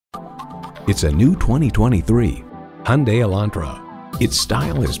It's a new 2023 Hyundai Elantra. Its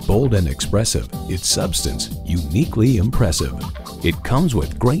style is bold and expressive, its substance uniquely impressive. It comes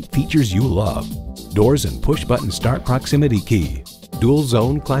with great features you love. Doors and push-button start proximity key,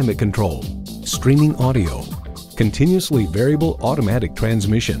 dual-zone climate control, streaming audio, continuously variable automatic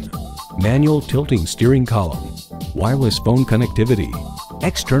transmission, manual tilting steering column, wireless phone connectivity,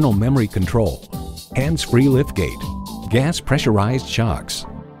 external memory control, hands-free liftgate, gas pressurized shocks,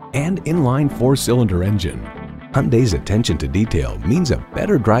 and inline 4-cylinder engine. Hyundai's attention to detail means a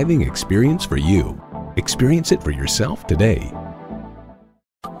better driving experience for you. Experience it for yourself today.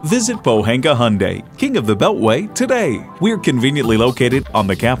 Visit Pohanka Hyundai, King of the Beltway, today. We're conveniently located on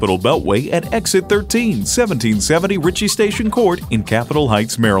the Capitol Beltway at Exit 13, 1770 Ritchie Station Court in Capitol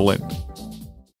Heights, Maryland.